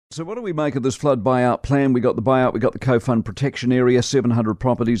So what do we make of this flood buyout plan? We got the buyout, we got the co-fund protection area, 700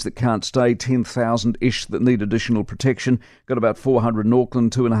 properties that can't stay, 10,000-ish that need additional protection. Got about 400 in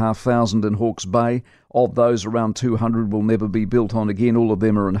Auckland, 2,500 in Hawke's Bay. Of those, around 200 will never be built on again. All of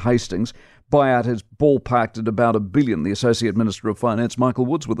them are in Hastings. Buyout has ballparked at about $1 billion. The Associate Minister of Finance, Michael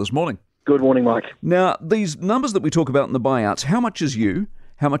Wood's with us. Morning. Good morning, Mike. Now, these numbers that we talk about in the buyouts, how much is you?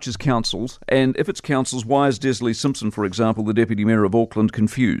 How much is councils? And if it's councils, why is Desley Simpson, for example, the Deputy Mayor of Auckland,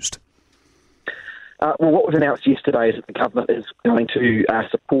 confused? Well, what was announced yesterday is that the government is going to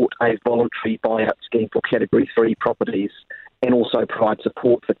support a voluntary buyout scheme for Category 3 properties and also provide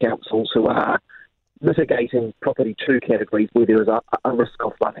support for councils who are mitigating Property 2 categories where there is a risk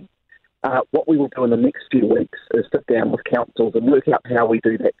of flooding. What we will do in the next few weeks is sit down with councils and work out how we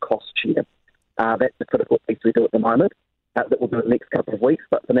do that cost share. That's the critical piece we do at the moment. That we'll do in the next couple of weeks.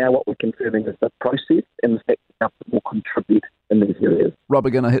 But for now, what we're confirming is the process and the fact that the government will contribute in these areas. Rubber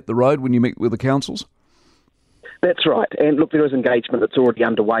going to hit the road when you meet with the councils? That's right. And look, there is engagement that's already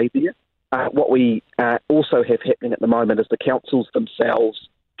underway there. What we also have happening at the moment is the councils themselves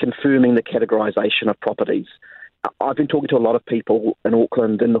confirming the categorisation of properties. I've been talking to a lot of people in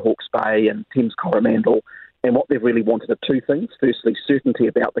Auckland, in the Hawke's Bay and Thames Coromandel, and what they've really wanted are two things. Firstly, certainty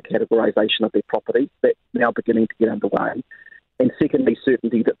about the categorisation of their property. That's now beginning to get underway. And secondly,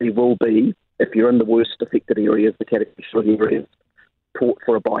 certainty that there will be, if you're in the worst affected areas, the category 3 areas, support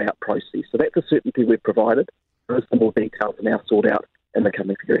for a buyout process. So that's a certainty we've provided. There is some more details to now sort out in the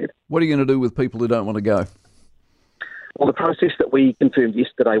coming period. What are you going to do with people who don't want to go? Well, the process that we confirmed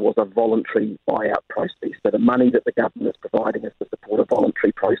yesterday was a voluntary buyout process. So the money that the government is providing is to support a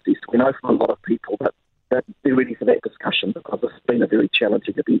voluntary process. We know from a lot of people that they're ready for that discussion because it's been a very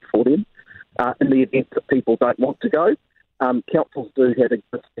challenging event for them. In the event that people don't want to go, councils do have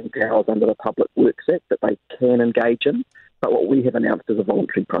existing powers under the Public Works Act that they can engage in, but what we have announced is a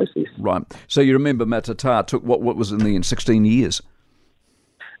voluntary process. Right. So you remember Matata took what was in the end 16 years?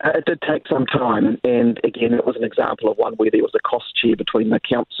 It did take some time, and again, it was an example of one where there was a cost share between the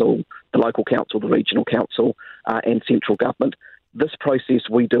council, the local council, the regional council, and central government. This process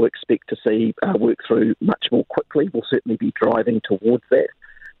we do expect to see work through much more quickly. We'll certainly be driving towards that.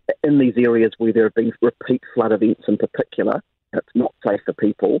 In these areas where there have been repeat flood events in particular, it's not safe for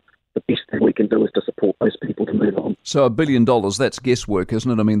people. The best thing we can do is to support those people to move on. So $1 billion, that's guesswork, isn't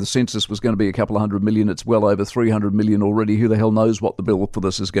it? I mean, the census was going to be a couple of $100 million. It's well over $300 million already. Who the hell knows what the bill for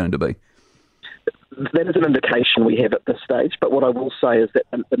this is going to be? That is an indication we have at this stage. But what I will say is that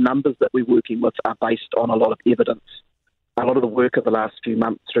the numbers that we're working with are based on a lot of evidence. A lot of the work of the last few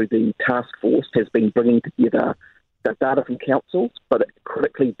months through the task force has been bringing together the data from councils, but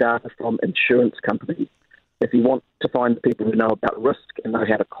critically data from insurance companies. If you want to find people who know about risk and know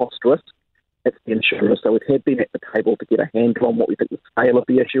how to cost risk, it's the insurers. So we've had been at the table to get a handle on what we think the scale of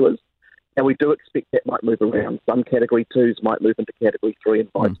the issue is. And we do expect that might move around. Some Category 2s might move into Category 3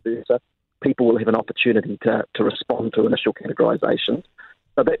 and vice versa. People will have an opportunity to respond to initial categorisations.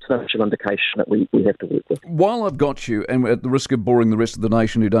 So that's an initial indication that we have to work with. While I've got you, and at the risk of boring the rest of the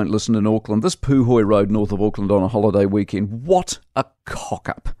nation who don't listen in Auckland, this Puhoi Road north of Auckland on a holiday weekend, what a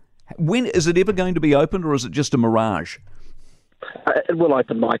cock-up. When is it ever going to be opened, or is it just a mirage? It will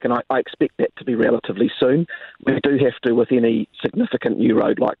open, Mike, and I expect that to be relatively soon. We do have to, with any significant new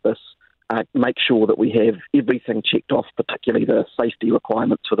road like this, make sure that we have everything checked off, particularly the safety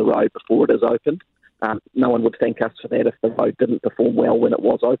requirements for the road before it is opened. No one would thank us for that if the road didn't perform well when it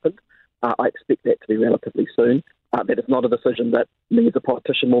was opened. I expect that to be relatively soon. That is not a decision that me as a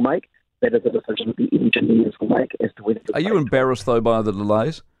politician will make. That is a decision the engineers will make as to whether... Are you embarrassed, though, by the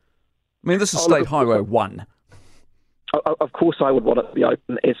delays? I mean, this is State Highway 1. Of course I would want it to be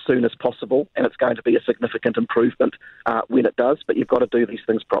open as soon as possible, and it's going to be a significant improvement when it does, but you've got to do these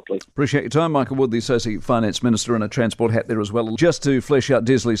things properly. Appreciate your time, Michael Wood, the Associate Finance Minister, and a transport hat there as well. Just to flesh out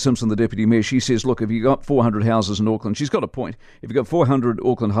Desley Simpson, the Deputy Mayor, she says, look, if you've got 400 houses in Auckland, she's got a point. If you've got 400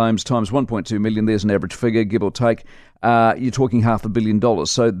 Auckland homes times 1.2 million, there's an average figure, give or take. You're talking $500 million.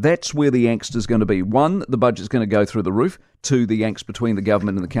 So that's where the angst is going to be. One, the budget's going to go through the roof. Two, the angst between the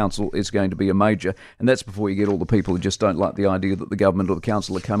government and the council is going to be a major. And that's before you get all the people who just don't like the idea that the government or the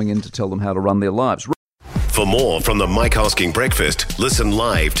council are coming in to tell them how to run their lives. For more from the Mike Hosking Breakfast, listen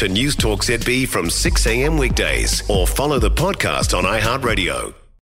live to News Talk ZB from 6 a.m. weekdays or follow the podcast on iHeartRadio.